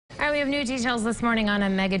All right, we have new details this morning on a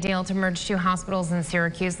mega deal to merge two hospitals in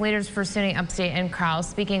Syracuse. Leaders for SUNY Upstate and Crouse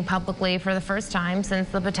speaking publicly for the first time since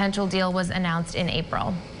the potential deal was announced in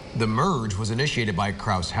April. The merge was initiated by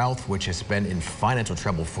Crouse Health, which has been in financial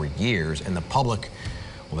trouble for years, and the public,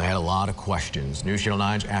 well, they had a lot of questions. News Channel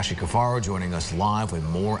 9's Ashley Cafaro joining us live with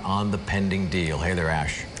more on the pending deal. Hey there,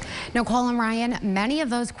 Ash. Nicole and Ryan, many of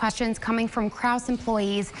those questions coming from Crouse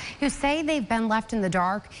employees who say they've been left in the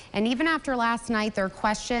dark, and even after last night, their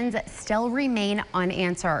questions still remain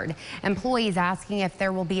unanswered. Employees asking if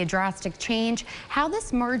there will be a drastic change, how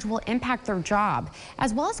this merge will impact their job,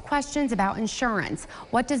 as well as questions about insurance.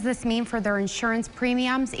 What does this mean for their insurance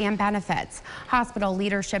premiums and benefits? Hospital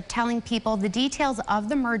leadership telling people the details of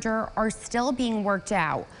the merger are still being worked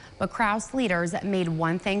out, but Crouse leaders made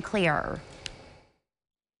one thing clear.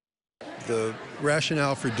 The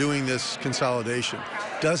rationale for doing this consolidation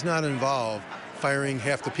does not involve firing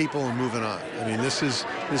half the people and moving on. I mean, this is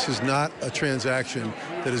not a transaction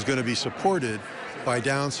that is going to be supported by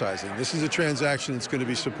downsizing. This is a transaction that's going to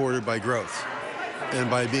be supported by growth and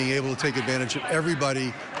by being able to take advantage of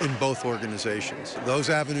everybody in both organizations. Those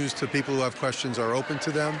avenues to people who have questions are open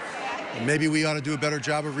to them, and maybe we ought to do a better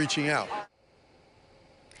job of reaching out.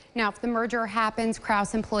 Now, if the merger happens,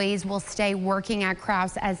 Crouse employees will stay working at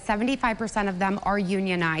Crouse as 75% of them are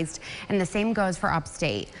unionized. And the same goes for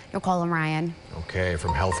Upstate. Nicole and Ryan. Okay,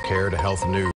 from healthcare to health news.